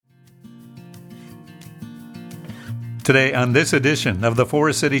Today, on this edition of the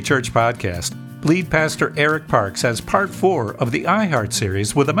Forest City Church podcast, lead pastor Eric Parks has part 4 of the iHeart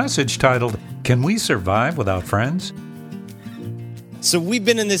series with a message titled, Can We Survive Without Friends? So we've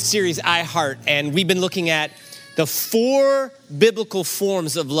been in this series, iHeart, and we've been looking at the 4 biblical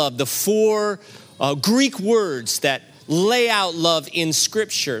forms of love, the 4 Greek words that lay out love in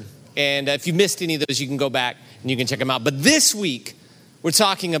Scripture. And if you missed any of those, you can go back and you can check them out. But this week, we're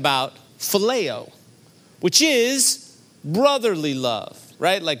talking about phileo, which is brotherly love,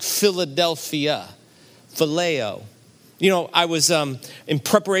 right? Like Philadelphia, phileo. You know, I was, in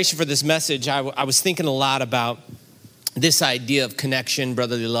preparation for this message, I was thinking a lot about this idea of connection,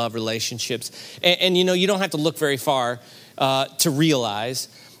 brotherly love, relationships. And you know, you don't have to look very far to realize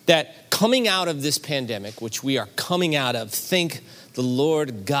that coming out of this pandemic, which we are coming out of, thank the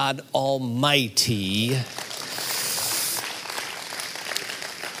Lord God Almighty,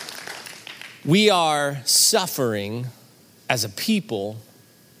 we are suffering as a people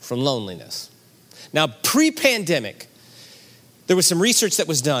from loneliness. Now, pre-pandemic, there was some research that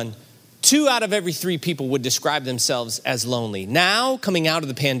was done. 2 out of every 3 people would describe themselves as lonely. Now, coming out of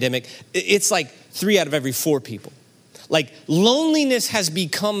the pandemic, it's like 3 out of every 4 people. Like, loneliness has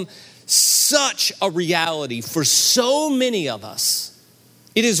become such a reality for so many of us.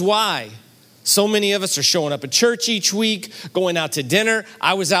 It is why so many of us are showing up at church each week, going out to dinner.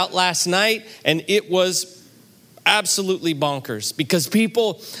 I was out last night, and it was absolutely bonkers because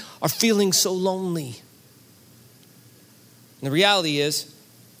people are feeling so lonely. And the reality is,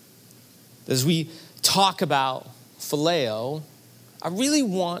 as we talk about phileo, I really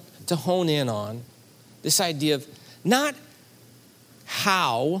want to hone in on this idea of not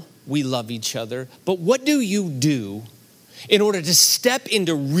how we love each other, but what do you do in order to step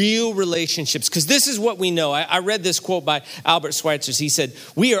into real relationships? Because this is what we know. I read this quote by Albert Schweitzer. He said,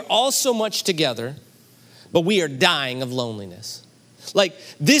 "We are all so much together, but we are dying of loneliness." Like,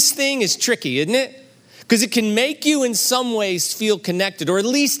 this thing is tricky, isn't it? Because it can make you in some ways feel connected, or at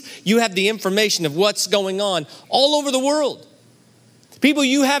least you have the information of what's going on all over the world. People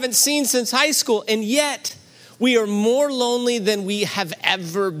you haven't seen since high school, and yet we are more lonely than we have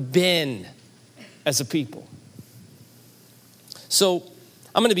ever been as a people. So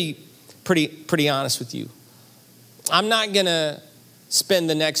I'm going to be pretty honest with you. I'm not going to spend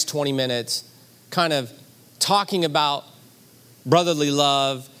the next 20 minutes kind of talking about brotherly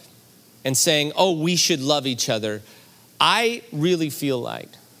love and saying, oh, we should love each other. I really feel like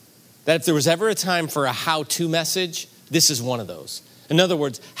that if there was ever a time for a how-to message, this is one of those. In other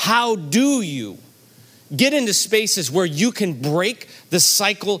words, how do you get into spaces where you can break the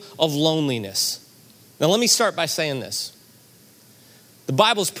cycle of loneliness? Now, let me start by saying this. The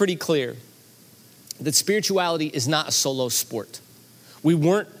Bible's pretty clear that spirituality is not a solo sport. We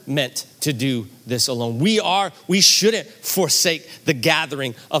weren't meant to do this alone. We shouldn't forsake the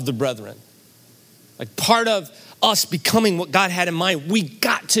gathering of the brethren. Like, part of us becoming what God had in mind, we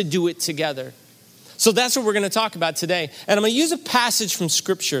got to do it together. So that's what we're going to talk about today. And I'm going to use a passage from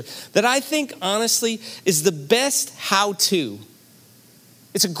Scripture that I think, honestly, is the best how-to.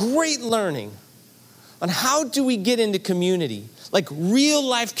 It's a great learning on how do we get into community, like real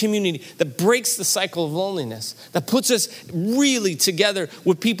life community that breaks the cycle of loneliness, that puts us really together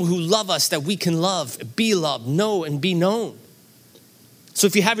with people who love us, that we can love, be loved, know, and be known. So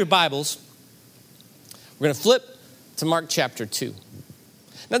if you have your Bibles, we're going to flip to Mark chapter 2.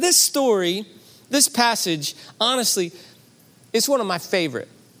 Now this story, this passage, honestly, it's one of my favorite.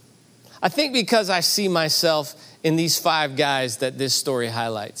 I think because I see myself in these 5 guys that this story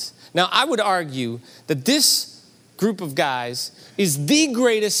highlights. Now, I would argue that this group of guys is the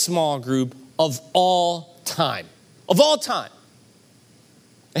greatest small group of all time. Of all time.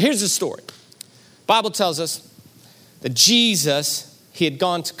 Now, here's the story. The Bible tells us that Jesus, he had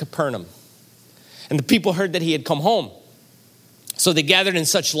gone to Capernaum. And the people heard that he had come home. So they gathered in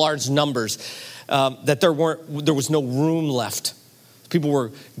such large numbers that there was no room left. People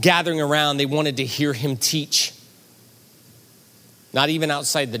were gathering around. They wanted to hear him teach. Not even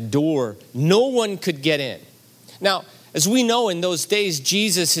outside the door. No one could get in. Now, as we know, in those days,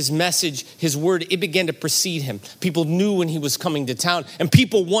 Jesus, his message, his word, it began to precede him. People knew when he was coming to town, and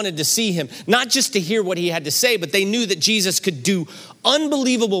people wanted to see him, not just to hear what he had to say, but they knew that Jesus could do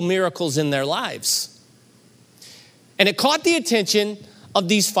unbelievable miracles in their lives. And it caught the attention of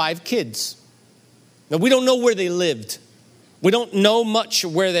these 5 kids. Now, we don't know where they lived. We don't know much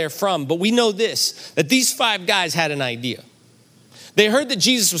where they're from, but we know this, that these 5 guys had an idea. They heard that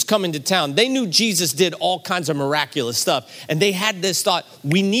Jesus was coming to town. They knew Jesus did all kinds of miraculous stuff. And they had this thought,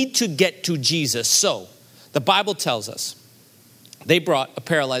 we need to get to Jesus. So the Bible tells us they brought a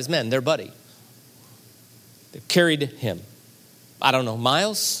paralyzed man, their buddy. They carried him. I don't know,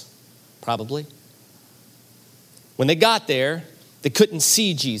 miles? Probably. When they got there, they couldn't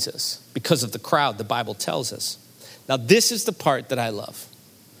see Jesus because of the crowd, the Bible tells us. Now, this is the part that I love.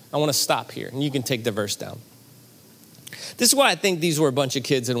 I want to stop here, and you can take the verse down. This is why I think these were a bunch of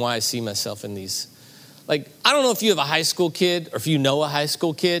kids and why I see myself in these. Like, I don't know if you have a high school kid or if you know a high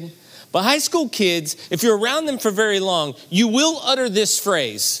school kid, but high school kids, if you're around them for very long, you will utter this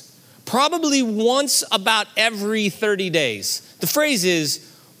phrase, probably once about every 30 days. The phrase is,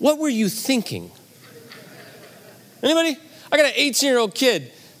 what were you thinking? Anybody? I got an 18-year-old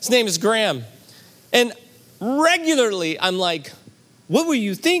kid. His name is Graham. And regularly, I'm like, what were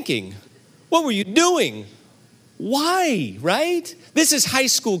you thinking? What were you doing? Why, right? This is high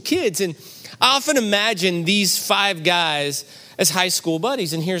school kids. And I often imagine these 5 guys as high school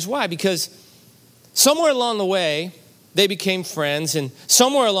buddies. And here's why. Because somewhere along the way, they became friends. And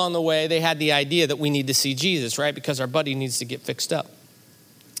somewhere along the way, they had the idea that we need to see Jesus, right? Because our buddy needs to get fixed up.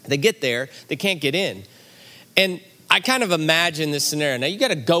 They get there. They can't get in. And I kind of imagine this scenario. Now, you got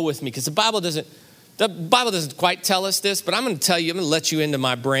to go with me because the Bible doesn't quite tell us this, but I'm going to tell you, I'm going to let you into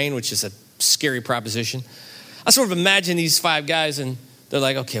my brain, which is a scary proposition. I sort of imagine these 5 guys, and they're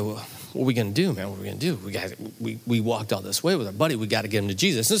like, okay, well, what are we going to do, man? What are we going to do? We walked all this way with our buddy. We got to get him to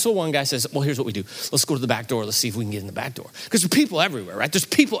Jesus. And so one guy says, well, here's what we do. Let's go to the back door. Let's see if we can get in the back door. Because there's people everywhere, right? There's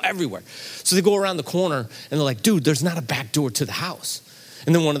people everywhere. So they go around the corner, and they're like, dude, there's not a back door to the house.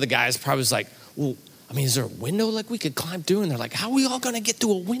 And then one of the guys probably was like, well, I mean, is there a window like we could climb through? And they're like, how are we all going to get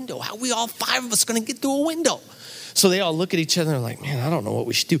to a window? How are we all 5 of us going to get to a window? So they all look at each other and are like, man, I don't know what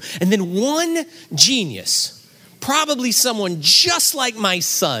we should do. And then one genius, probably someone just like my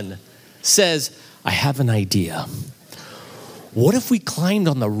son, says, I have an idea. What if we climbed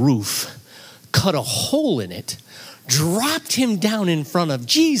on the roof, cut a hole in it, dropped him down in front of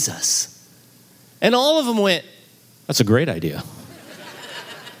Jesus? And all of them went, that's a great idea.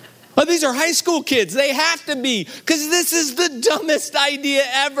 But these are high school kids. They have to be, because this is the dumbest idea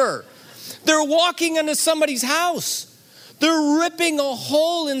ever. They're walking into somebody's house. They're ripping a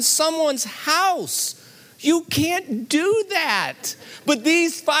hole in someone's house. You can't do that. But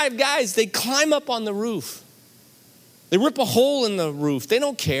these 5 guys, they climb up on the roof. They rip a hole in the roof. They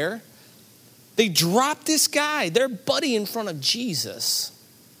don't care. They drop this guy, their buddy, in front of Jesus.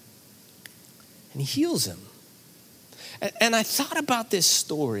 And he heals him. And I thought about this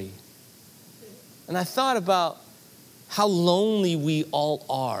story. And I thought about how lonely we all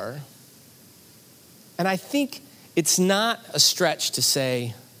are. And I think it's not a stretch to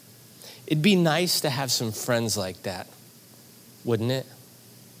say, it'd be nice to have some friends like that, wouldn't it?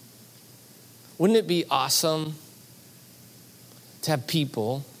 Wouldn't it be awesome to have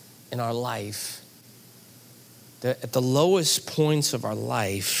people in our life that at the lowest points of our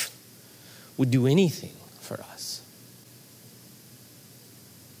life would do anything for us?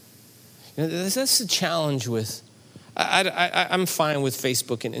 You know, that's the challenge with, I'm fine with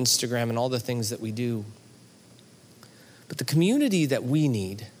Facebook and Instagram and all the things that we do. But the community that we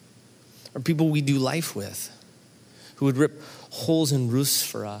need are people we do life with, who would rip holes in roofs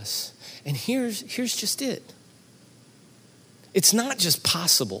for us. And here's just it. It's not just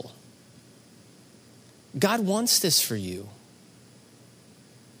possible. God wants this for you.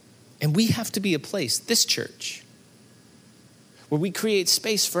 And we have to be a place, this church, where we create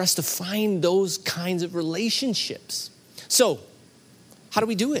space for us to find those kinds of relationships. So, how do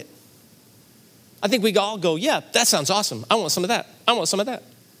we do it? I think we all go, yeah, that sounds awesome. I want some of that. I want some of that.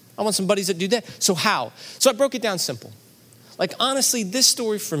 I want some buddies that do that. So how? So I broke it down simple. Like, honestly, this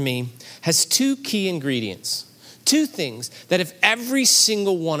story for me has 2 key ingredients. 2 things that if every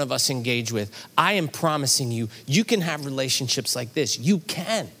single one of us engage with, I am promising you, you can have relationships like this. You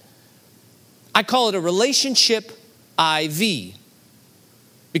can. I call it a relationship IV,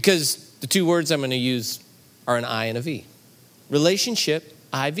 because the 2 words I'm going to use are an I and a V. Relationship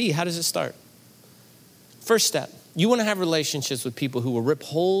IV. How does it start? First step, you want to have relationships with people who will rip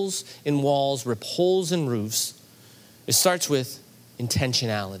holes in walls, rip holes in roofs. It starts with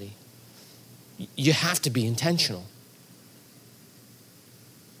intentionality. You have to be intentional.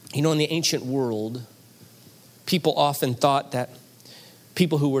 You know, in the ancient world, people often thought that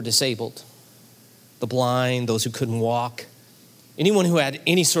people who were disabled, the blind, those who couldn't walk, anyone who had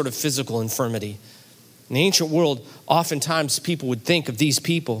any sort of physical infirmity, in the ancient world, oftentimes people would think of these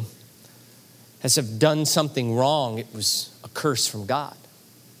people as have done something wrong. It was a curse from God.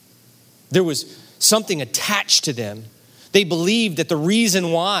 There was something attached to them. They believed that the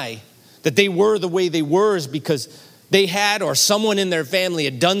reason why that they were the way they were is because they had, or someone in their family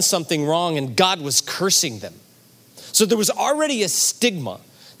had done something wrong and God was cursing them. So there was already a stigma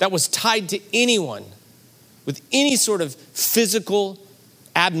that was tied to anyone with any sort of physical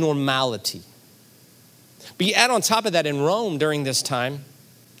abnormality. But you add on top of that, in Rome during this time,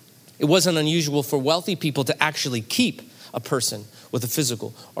 it wasn't unusual for wealthy people to actually keep a person with a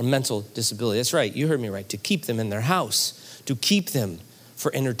physical or mental disability. That's right, you heard me right, to keep them in their house, to keep them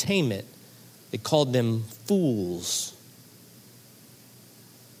for entertainment. They called them fools.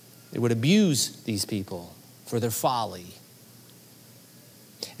 They would abuse these people for their folly.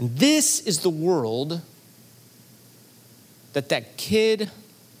 And this is the world that kid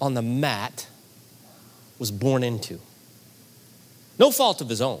on the mat was born into. No fault of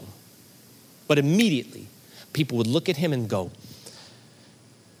his own, but immediately people would look at him and go,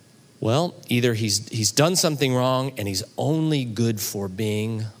 well, either he's done something wrong and he's only good for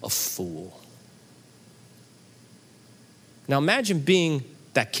being a fool. Now imagine being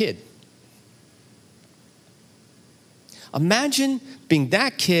that kid. Imagine being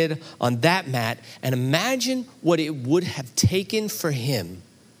that kid on that mat, and imagine what it would have taken for him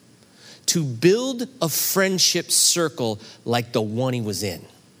to build a friendship circle like the one he was in.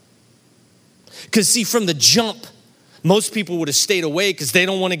 Because see, from the jump, most people would have stayed away because they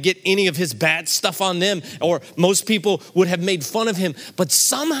don't want to get any of his bad stuff on them, or most people would have made fun of him. But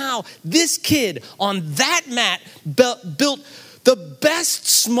somehow this kid on that mat built the best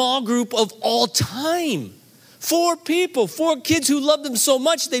small group of all time. 4 people, 4 kids who loved him so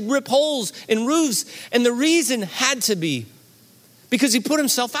much they'd rip holes in roofs. And the reason had to be because he put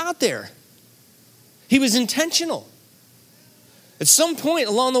himself out there. He was intentional. At some point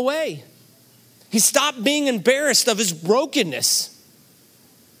along the way, he stopped being embarrassed of his brokenness.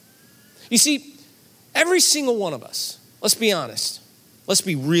 You see, every single one of us, let's be honest, let's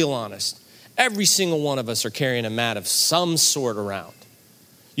be real honest. Every single one of us are carrying a mat of some sort around.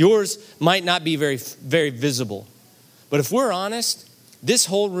 Yours might not be very, very visible. But if we're honest, this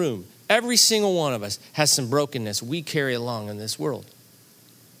whole room, every single one of us has some brokenness we carry along in this world.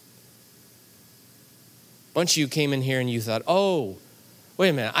 A bunch of you came in here and you thought, oh, wait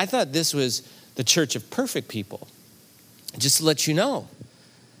a minute, I thought this was the church of perfect people. Just to let you know,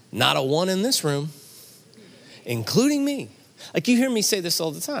 not a one in this room, including me. Like you hear me say this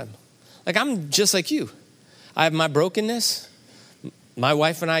all the time. Like I'm just like you. I have my brokenness. My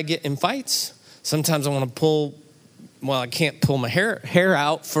wife and I get in fights. Sometimes I want to I can't pull my hair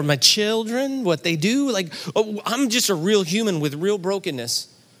out for my children, what they do. Like, I'm just a real human with real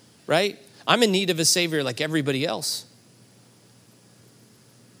brokenness, right? I'm in need of a Savior like everybody else.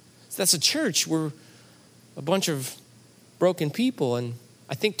 So that's a church. We're a bunch of broken people. And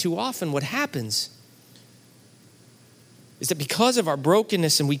I think too often what happens is that because of our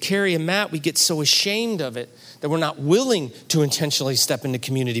brokenness and we carry a mat, we get so ashamed of it that we're not willing to intentionally step into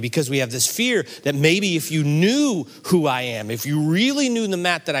community because we have this fear that maybe if you knew who I am, if you really knew the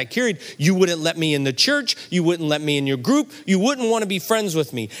mat that I carried, you wouldn't let me in the church, you wouldn't let me in your group, you wouldn't want to be friends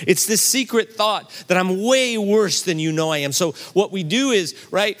with me. It's this secret thought that I'm way worse than you know I am. So what we do is,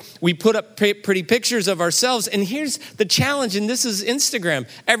 right, we put up pretty pictures of ourselves, and here's the challenge, and this is Instagram.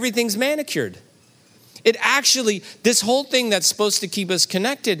 Everything's manicured. It actually, this whole thing that's supposed to keep us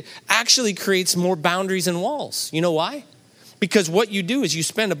connected actually creates more boundaries and walls. You know why? Because what you do is you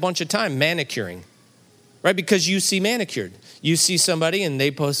spend a bunch of time manicuring, right? Because you see manicured. You see somebody and they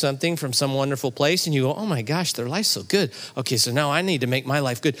post something from some wonderful place and you go, oh my gosh, their life's so good. Okay, so now I need to make my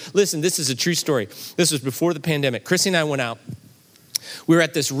life good. Listen, this is a true story. This was before the pandemic. Chrissy and I went out. We were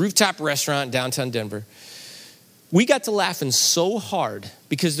at this rooftop restaurant in downtown Denver. We got to laughing so hard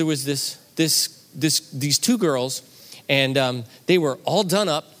because there was these 2 girls, and they were all done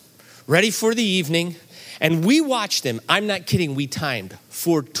up, ready for the evening, and we watched them. I'm not kidding. We timed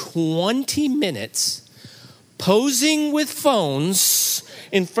for 20 minutes, posing with phones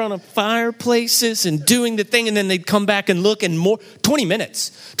in front of fireplaces and doing the thing, and then they'd come back and look, and more. 20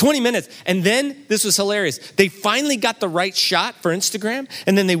 minutes. And then, this was hilarious. They finally got the right shot for Instagram,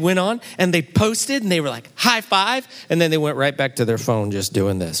 and then they went on, and they posted, and they were like, high five, and then they went right back to their phone just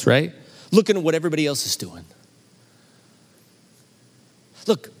doing this, right? Looking at what everybody else is doing.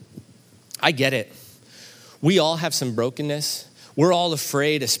 Look, I get it. We all have some brokenness. We're all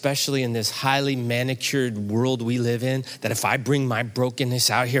afraid, especially in this highly manicured world we live in, that if I bring my brokenness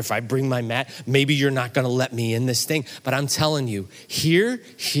out here, if I bring my mat, maybe you're not going to let me in this thing. But I'm telling you, here,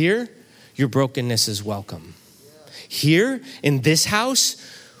 your brokenness is welcome. Here in this house,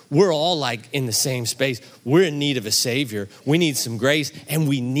 we're all like in the same space. We're in need of a Savior. We need some grace, and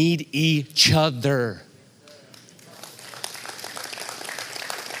we need each other.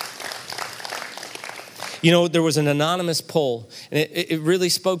 You know, there was an anonymous poll, and it really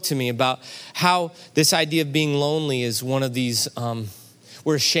spoke to me about how this idea of being lonely is one of these,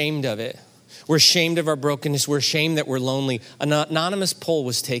 we're ashamed of it. We're ashamed of our brokenness. We're ashamed that we're lonely. An anonymous poll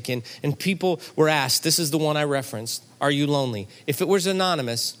was taken, and people were asked, this is the one I referenced, are you lonely? If it was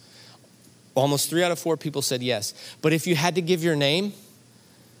anonymous, almost 3 out of 4 people said yes. But if you had to give your name,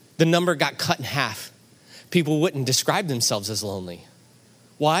 the number got cut in half. People wouldn't describe themselves as lonely.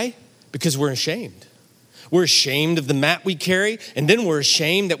 Why? Because we're ashamed. We're ashamed of the mat we carry, and then we're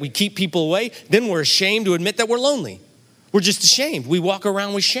ashamed that we keep people away. Then we're ashamed to admit that we're lonely. We're just ashamed. We walk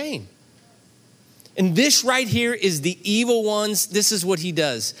around with shame. And this right here is the evil one's. This is what he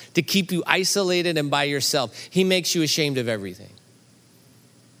does to keep you isolated and by yourself. He makes you ashamed of everything.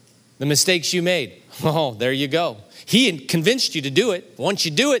 The mistakes you made. Oh, there you go. He convinced you to do it. Once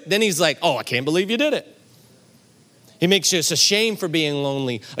you do it, then he's like, oh, I can't believe you did it. He makes us ashamed for being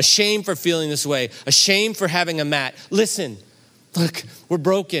lonely, ashamed for feeling this way, ashamed for having a mat. Listen, look, we're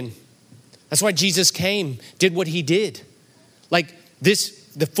broken. That's why Jesus came, did what he did. Like this,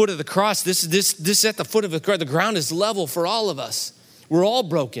 the foot of the cross, this at the foot of the cross, the ground is level for all of us. We're all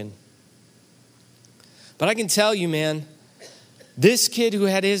broken. But I can tell you, man, this kid who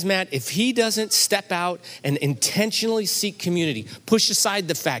had his mat, if he doesn't step out and intentionally seek community, push aside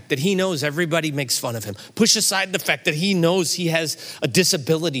the fact that he knows everybody makes fun of him, push aside the fact that he knows he has a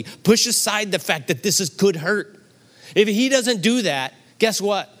disability, push aside the fact that this could hurt. If he doesn't do that, guess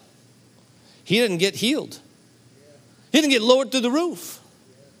what? He doesn't get healed. He didn't get lowered through the roof.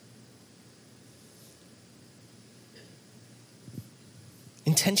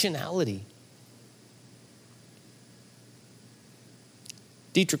 Intentionality.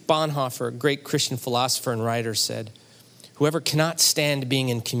 Dietrich Bonhoeffer, a great Christian philosopher and writer, said, whoever cannot stand being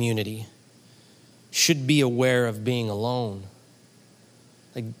in community should be aware of being alone.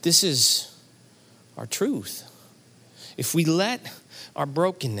 Like, this is our truth. If we let our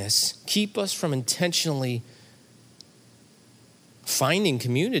brokenness keep us from intentionally finding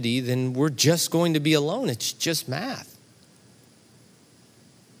community, then we're just going to be alone. It's just math.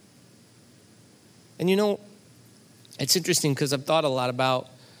 And you know, it's interesting because I've thought a lot about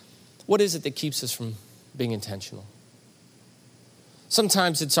what is it that keeps us from being intentional.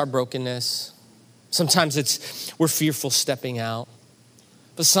 Sometimes it's our brokenness. Sometimes it's we're fearful stepping out.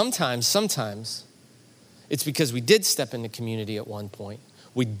 But sometimes it's because we did step into community at one point.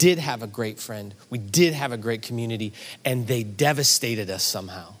 We did have a great friend. We did have a great community, and they devastated us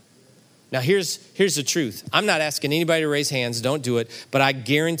somehow. Now, here's the truth. I'm not asking anybody to raise hands. Don't do it. But I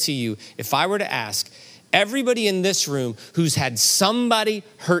guarantee you, if I were to ask everybody in this room who's had somebody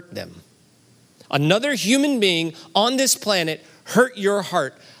hurt them, another human being on this planet hurt your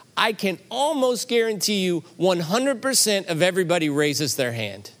heart, I can almost guarantee you 100% of everybody raises their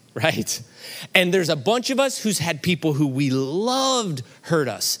hand, right? And there's a bunch of us who's had people who we loved hurt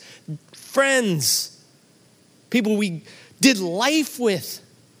us, friends, people we did life with,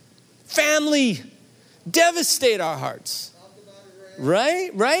 family, devastate our hearts,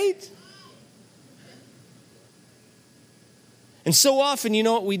 right? And so often, you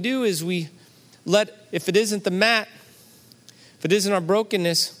know what we do is we let, if it isn't the mat, if it isn't our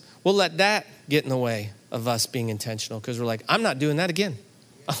brokenness, we'll let that get in the way of us being intentional because we're like, I'm not doing that again.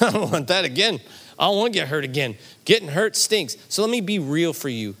 I don't want that again. I don't want to get hurt again. Getting hurt stinks. So let me be real for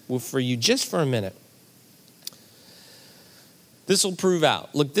you just for a minute. This will prove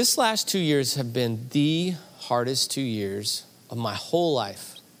out. Look, this last 2 years have been the hardest 2 years of my whole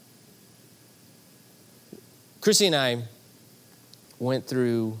life. Chrissy and I went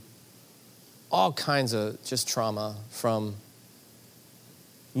through all kinds of just trauma from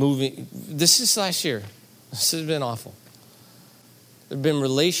moving. This is last year. This has been awful. There have been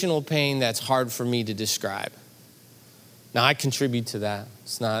relational pain that's hard for me to describe. Now, I contribute to that.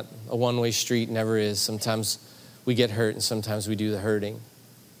 It's not a one-way street, never is. Sometimes we get hurt and sometimes we do the hurting.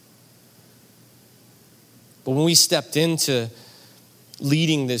 But when we stepped into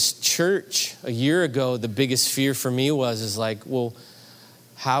leading this church a year ago, the biggest fear for me is like, well,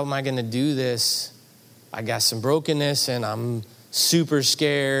 how am I going to do this? I got some brokenness and I'm super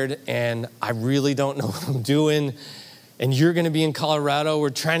scared and I really don't know what I'm doing. And you're going to be in Colorado.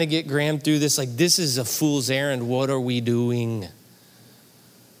 We're trying to get Graham through this. Like, this is a fool's errand. What are we doing?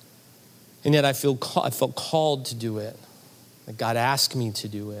 And yet I felt called to do it. Like God asked me to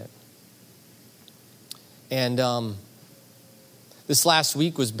do it. And this last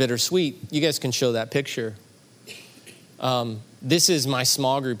week was bittersweet. You guys can show that picture. This is my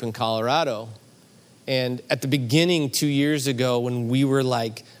small group in Colorado. And at the beginning 2 years ago, when we were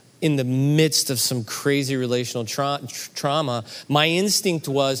like in the midst of some crazy relational trauma, my instinct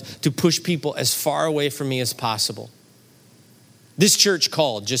was to push people as far away from me as possible. This church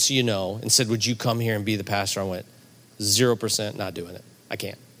called, just so you know, and said, would you come here and be the pastor? I went, 0%, not doing it. I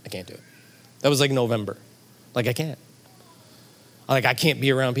can't do it. That was like November. Like, I can't. I can't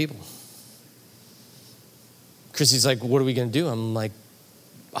be around people. Chrissy's like, what are we going to do? I'm like,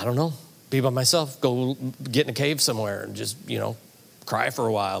 I don't know. Be by myself. Go get in a cave somewhere and just, cry for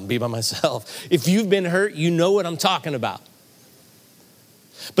a while and be by myself. If you've been hurt, you know what I'm talking about.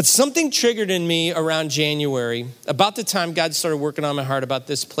 But something triggered in me around January, about the time God started working on my heart about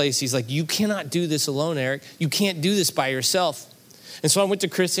this place. He's like, you cannot do this alone, Eric. You can't do this by yourself. And so I went to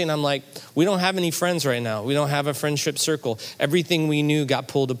Chrissy and I'm like, we don't have any friends right now. We don't have a friendship circle. Everything we knew got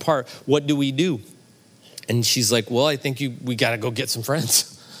pulled apart. What do we do? And she's like, well, I think we got to go get some friends.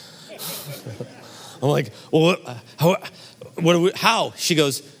 I'm like, well, how? She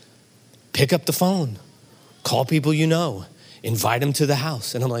goes, pick up the phone, call people you know, invite them to the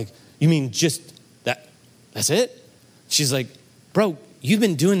house. And I'm like, you mean just that? That's it? She's like, bro, you've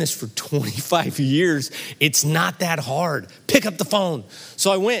been doing this for 25 years. It's not that hard. Pick up the phone.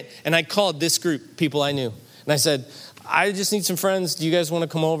 So I went and I called this group, people I knew. And I said, I just need some friends. Do you guys want to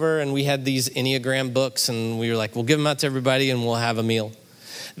come over? And we had these Enneagram books and we were like, we'll give them out to everybody and we'll have a meal.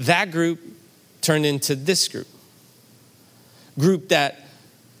 That group turned into this group that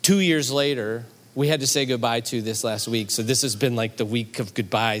 2 years later, we had to say goodbye to this last week. So this has been like the week of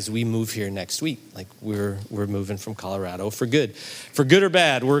goodbyes. We move here next week. Like we're moving from Colorado for good. For good or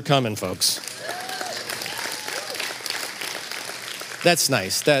bad, we're coming, folks. That's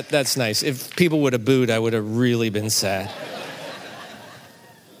nice. That's nice. If people would have booed, I would have really been sad.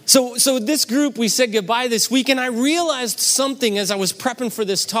 So this group, we said goodbye this week, and I realized something as I was prepping for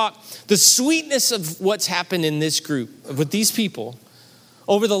this talk. The sweetness of what's happened in this group, with these people,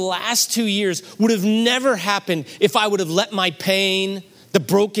 over the last 2 years would have never happened if I would have let my pain, the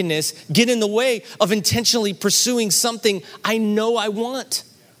brokenness, get in the way of intentionally pursuing something I know I want.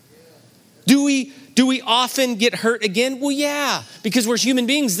 Do we often get hurt again? Well, yeah, because we're human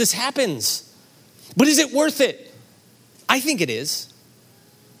beings, this happens. But is it worth it? I think it is.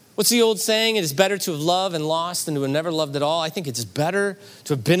 What's the old saying? It is better to have loved and lost than to have never loved at all. I think it's better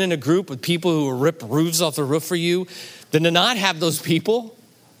to have been in a group with people who will rip roofs off the roof for you than to not have those people.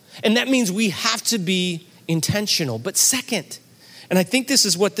 And that means we have to be intentional. But second, and I think this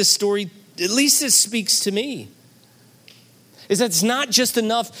is what this story, at least this speaks to me, is that it's not just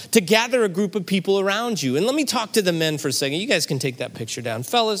enough to gather a group of people around you. And let me talk to the men for a second. You guys can take that picture down.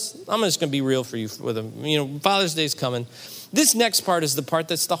 Fellas, I'm just going to be real for you with them. Father's Day's coming. This next part is the part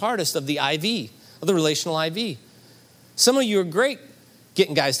that's the hardest of the IV, of the relational IV. Some of you are great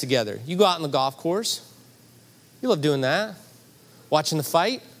getting guys together. You go out on the golf course. You love doing that. Watching the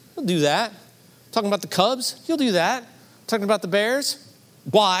fight. You'll do that. Talking about the Cubs. You'll do that. Talking about the Bears.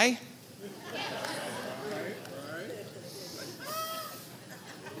 Why?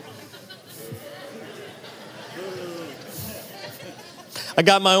 I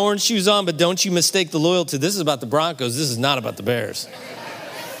got my orange shoes on, but don't you mistake the loyalty. This is about the Broncos. This is not about the Bears.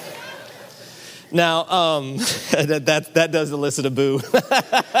 Now, that does elicit a boo.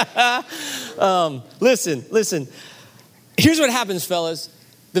 Listen. Here's what happens, fellas.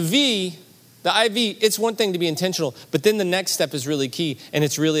 The IV, it's one thing to be intentional, but then the next step is really key, and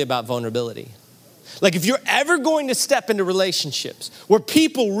it's really about vulnerability. Like if you're ever going to step into relationships where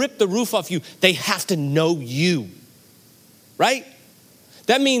people rip the roof off you, they have to know you, right?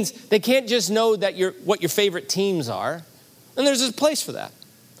 That means they can't just know that what your favorite teams are, and there's a place for that.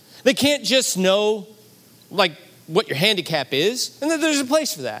 They can't just know like what your handicap is, and there's a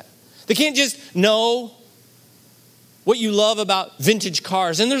place for that. They can't just know what you love about vintage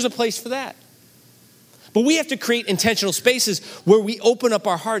cars, and there's a place for that. But we have to create intentional spaces where we open up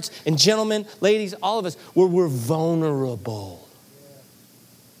our hearts, and gentlemen, ladies, all of us, where we're vulnerable.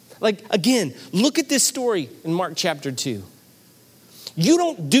 Like, again, look at this story in Mark chapter 2. You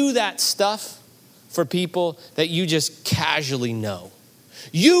don't do that stuff for people that you just casually know.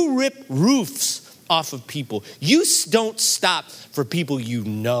 You rip roofs off of people. You don't stop for people you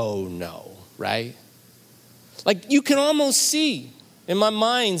know, right? Like you can almost see in my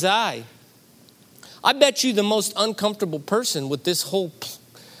mind's eye. I bet you the most uncomfortable person with this whole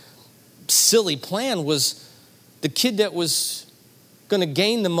silly plan was the kid that was going to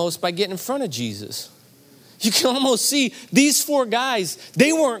gain the most by getting in front of Jesus. You can almost see these four guys,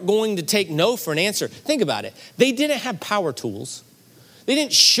 they weren't going to take no for an answer. Think about it. They didn't have power tools. They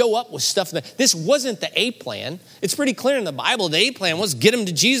didn't show up with stuff. This wasn't the A plan. It's pretty clear in the Bible. The A plan was get them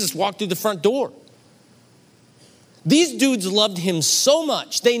to Jesus, walk through the front door. These dudes loved him so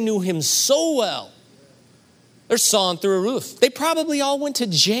much. They knew him so well. They're sawing through a roof. They probably all went to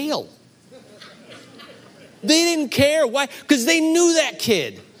jail. They didn't care. Why? Because they knew that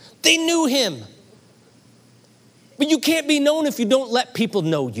kid. They knew him. But you can't be known if you don't let people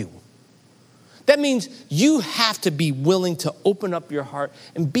know you. That means you have to be willing to open up your heart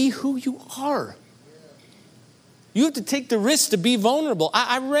and be who you are. You have to take the risk to be vulnerable.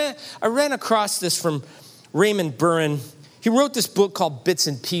 I ran across this from Raymond Burrin. He wrote this book called Bits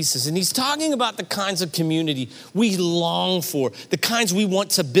and Pieces, and he's talking about the kinds of community we long for, the kinds we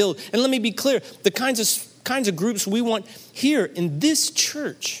want to build. And let me be clear, the kinds of groups we want here in this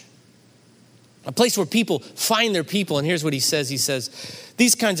church. A place where people find their people. And here's what he says. He says,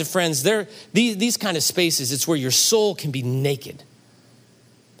 these kinds of friends, these kind of spaces, it's where your soul can be naked.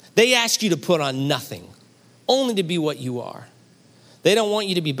 They ask you to put on nothing, only to be what you are. They don't want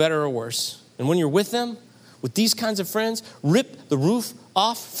you to be better or worse. And when you're with them, with these kinds of friends, rip the roof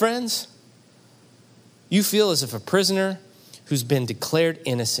off friends, you feel as if a prisoner who's been declared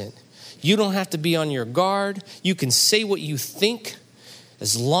innocent. You don't have to be on your guard. You can say what you think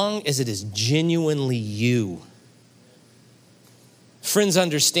as long as it is genuinely you. Friends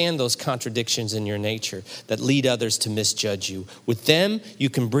understand those contradictions in your nature that lead others to misjudge you. With them, you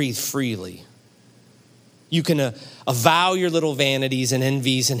can breathe freely. You can avow your little vanities and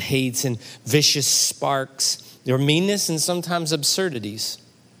envies and hates and vicious sparks, their meanness and sometimes absurdities.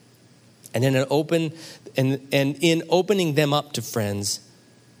 And in opening them up to friends,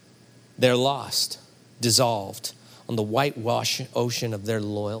 they're lost, dissolved on the whitewash ocean of their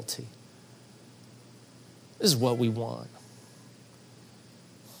loyalty. This is what we want.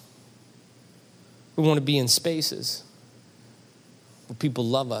 We want to be in spaces where people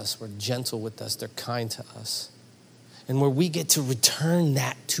love us, where gentle with us, they're kind to us, and where we get to return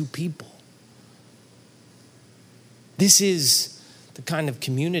that to people. This is the kind of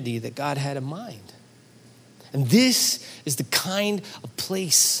community that God had in mind. And this is the kind of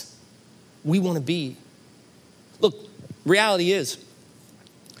place we want to be. Look, reality is,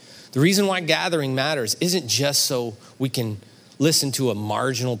 the reason why gathering matters isn't just so we can listen to a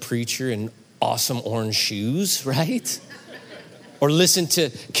marginal preacher in awesome orange shoes, right? Or listen to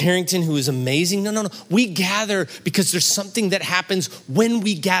Carrington, who is amazing. No. We gather because there's something that happens when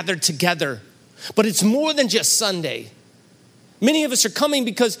we gather together. But it's more than just Sunday. Many of us are coming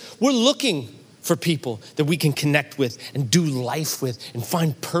because we're looking for people that we can connect with and do life with and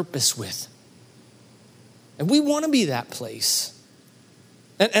find purpose with. And we want to be that place.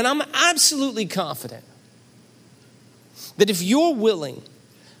 And I'm absolutely confident that if you're willing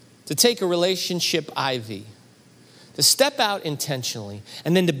to take a relationship IV, to step out intentionally,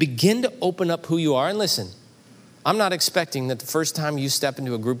 and then to begin to open up who you are. And listen, I'm not expecting that the first time you step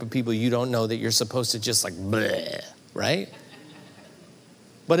into a group of people you don't know that you're supposed to just like bleh, right?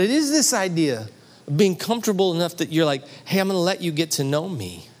 But it is this idea of being comfortable enough that you're like, hey, I'm going to let you get to know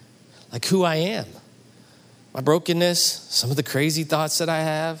me, like who I am. My brokenness, some of the crazy thoughts that I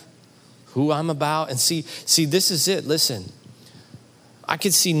have, who I'm about. And see, this is it. Listen, I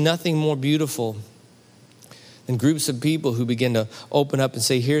could see nothing more beautiful than groups of people who begin to open up and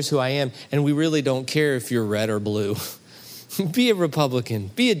say, here's who I am. And we really don't care if you're red or blue. Be a Republican,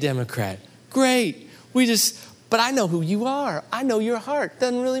 be a Democrat. Great. But I know who you are. I know your heart.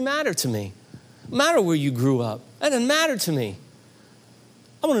 Doesn't really matter to me. No matter where you grew up. That doesn't matter to me.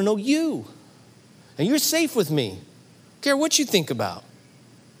 I want to know you. And you're safe with me. Don't care what you think about.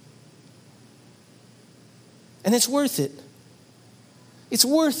 And it's worth it. It's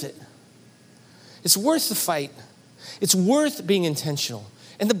worth it. It's worth the fight. It's worth being intentional.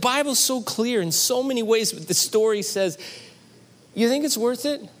 And the Bible's so clear in so many ways, but the story says, you think it's worth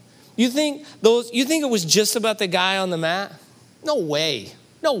it? You think it was just about the guy on the mat? No way.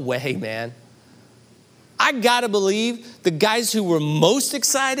 No way, man. I gotta believe the guys who were most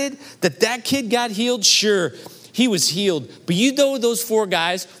excited that kid got healed, sure, he was healed. But you know those 4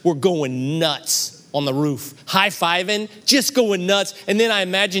 guys were going nuts on the roof, high-fiving, just going nuts. And then I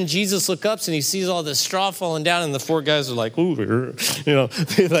imagine Jesus looks up and he sees all the straw falling down and the 4 guys are like, ooh,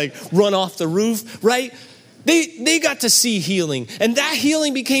 they like run off the roof, right? They got to see healing. And that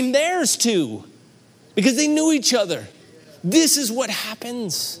healing became theirs too because they knew each other. This is what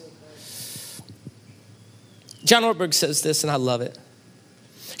happens. John Ortberg says this, and I love it.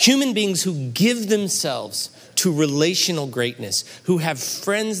 Human beings who give themselves to relational greatness, who have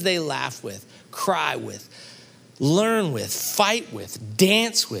friends they laugh with, cry with, learn with, fight with,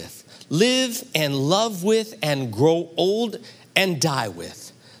 dance with, live and love with, and grow old and die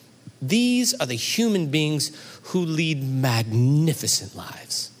with. These are the human beings who lead magnificent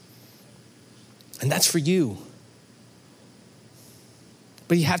lives. And that's for you.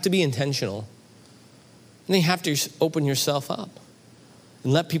 But you have to be intentional. And then you have to open yourself up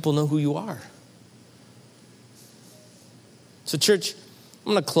and let people know who you are. So church,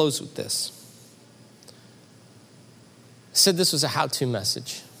 I'm going to close with this. I said this was a how-to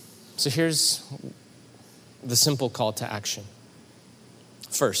message. So here's the simple call to action.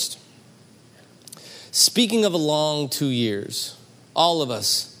 First, speaking of a long 2 years, all of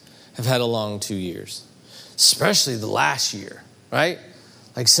us have had a long 2 years, especially the last year, right?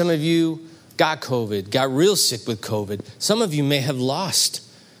 Like some of you got COVID, got real sick with COVID. Some of you may have lost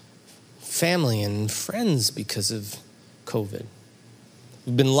family and friends because of COVID.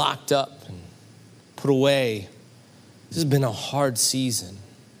 We've been locked up and put away. This has been a hard season.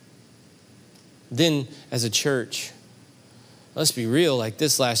 Then, as a church, let's be real, like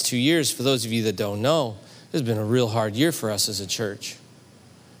this last 2 years, for those of you that don't know, this has been a real hard year for us as a church.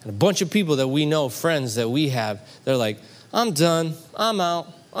 And a bunch of people that we know, friends that we have, they're like, I'm done, I'm out,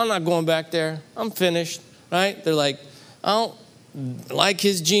 I'm not going back there, I'm finished, right? They're like, I don't like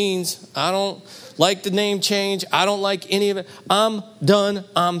his jeans, I don't like the name change, I don't like any of it, I'm done,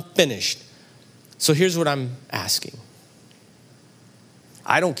 I'm finished. So here's what I'm asking.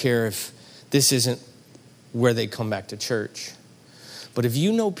 I don't care if this isn't where they come back to church, but if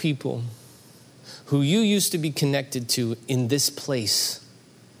you know people who you used to be connected to in this place,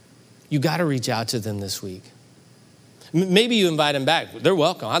 you got to reach out to them this week. Maybe you invite them back. They're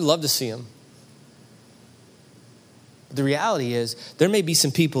welcome. I'd love to see them. The reality is there may be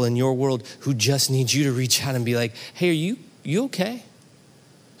some people in your world who just need you to reach out and be like, hey, are you okay?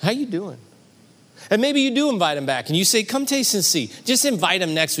 How you doing? And maybe you do invite him back and you say, come taste and see. Just invite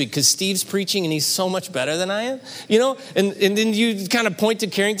him next week because Steve's preaching and he's so much better than I am. You know, and then you kind of point to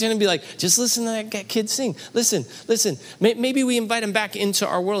Carrington and be like, just listen to that kid sing. Listen. Maybe we invite him back into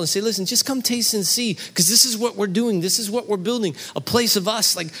our world and say, listen, just come taste and see because this is what we're doing. This is what we're building, a place of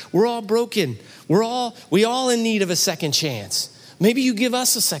us. Like we're all broken. We all in need of a second chance. Maybe you give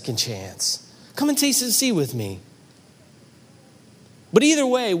us a second chance. Come and taste and see with me. But either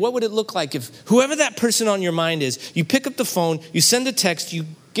way, what would it look like if whoever that person on your mind is, you pick up the phone, you send a text, you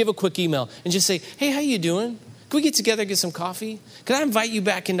give a quick email, and just say, hey, how you doing? Can we get together, get some coffee? Can I invite you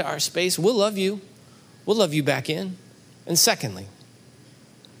back into our space? We'll love you. We'll love you back in. And secondly,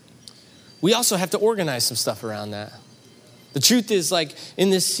 we also have to organize some stuff around that. The truth is, like, in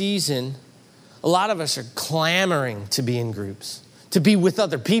this season, a lot of us are clamoring to be in groups, to be with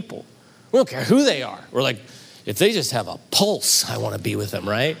other people. We don't care who they are. We're like, if they just have a pulse, I want to be with them,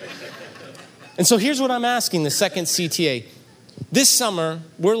 right? And so here's what I'm asking the second CTA. This summer,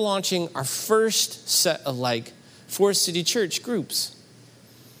 we're launching our first set of Forest City Church groups.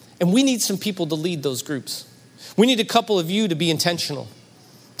 And we need some people to lead those groups. We need a couple of you to be intentional,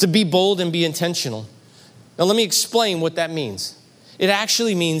 to be bold and be intentional. Now let me explain what that means. It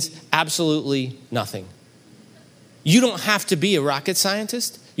actually means absolutely nothing. You don't have to be a rocket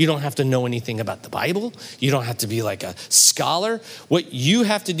scientist. You don't have to know anything about the Bible. You don't have to be like a scholar. What you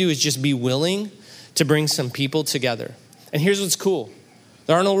have to do is just be willing to bring some people together. And here's what's cool.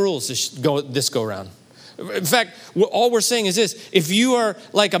 There are no rules this go around. In fact, all we're saying is this. If you are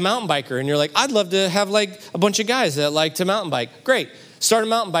like a mountain biker and you're like, I'd love to have like a bunch of guys that like to mountain bike. Great. Start a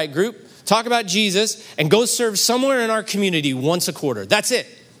mountain bike group. Talk about Jesus and go serve somewhere in our community once a quarter. That's it.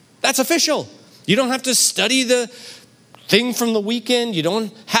 That's official. You don't have to study the thing from the weekend. You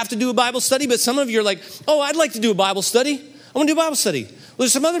don't have to do a Bible study, but some of you are like, oh, I'd like to do a Bible study. I want to do a Bible study. Well,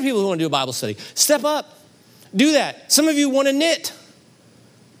 there's some other people who want to do a Bible study. Step up. Do that. Some of you want to knit.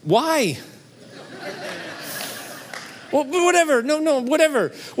 Why? Well, whatever. No, whatever.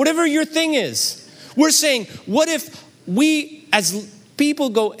 Whatever your thing is. We're saying, what if we as people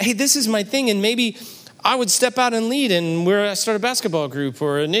go, hey, this is my thing, and maybe I would step out and lead, and I start a basketball group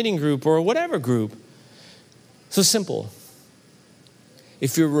or a knitting group or whatever group. So simple.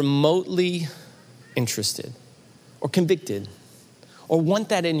 If you're remotely interested or convicted or want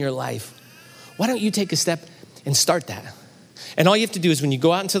that in your life, why don't you take a step and start that? And all you have to do is when you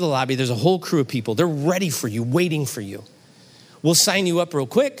go out into the lobby, there's a whole crew of people. They're ready for you, waiting for you. We'll sign you up real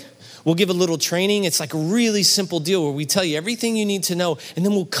quick. We'll give a little training. It's like a really simple deal where we tell you everything you need to know, and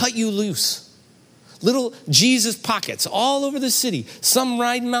then we'll cut you loose. Little Jesus pockets all over the city. Some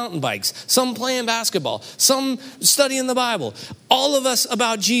riding mountain bikes, some playing basketball, some studying the Bible. All of us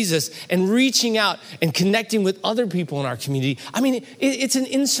about Jesus and reaching out and connecting with other people in our community. I mean, it's an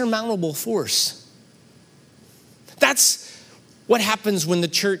insurmountable force. That's what happens when the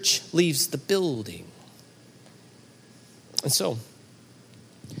church leaves the building. And so,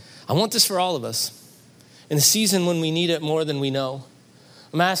 I want this for all of us. In a season when we need it more than we know,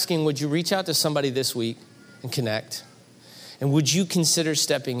 I'm asking, would you reach out to somebody this week and connect? And would you consider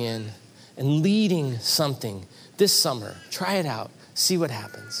stepping in and leading something this summer? Try it out. See what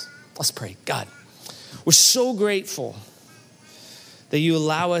happens. Let's pray. God, we're so grateful that you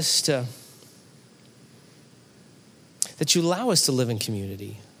allow us to live in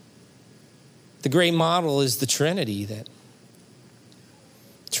community. The great model is the Trinity. That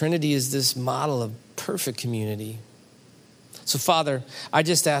Trinity is this model of perfect community. So, Father, I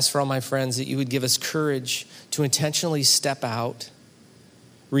just ask for all my friends that you would give us courage to intentionally step out,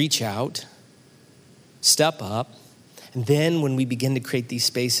 reach out, step up, and then when we begin to create these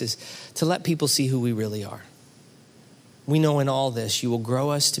spaces, to let people see who we really are. We know in all this, you will grow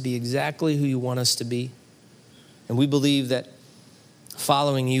us to be exactly who you want us to be. And we believe that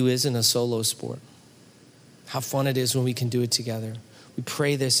following you isn't a solo sport. How fun it is when we can do it together. We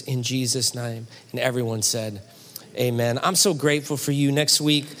pray this in Jesus' name. And everyone said, amen. I'm so grateful for you. Next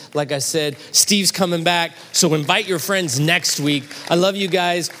week, like I said, Steve's coming back. So invite your friends next week. I love you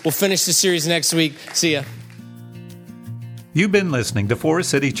guys. We'll finish the series next week. See ya. You've been listening to Forest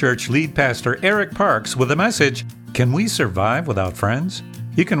City Church lead pastor Eric Parks with a message, Can We Survive Without Friends?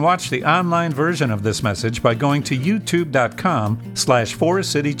 You can watch the online version of this message by going to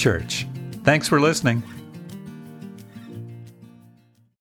youtube.com/forestcitychurch. Thanks for listening.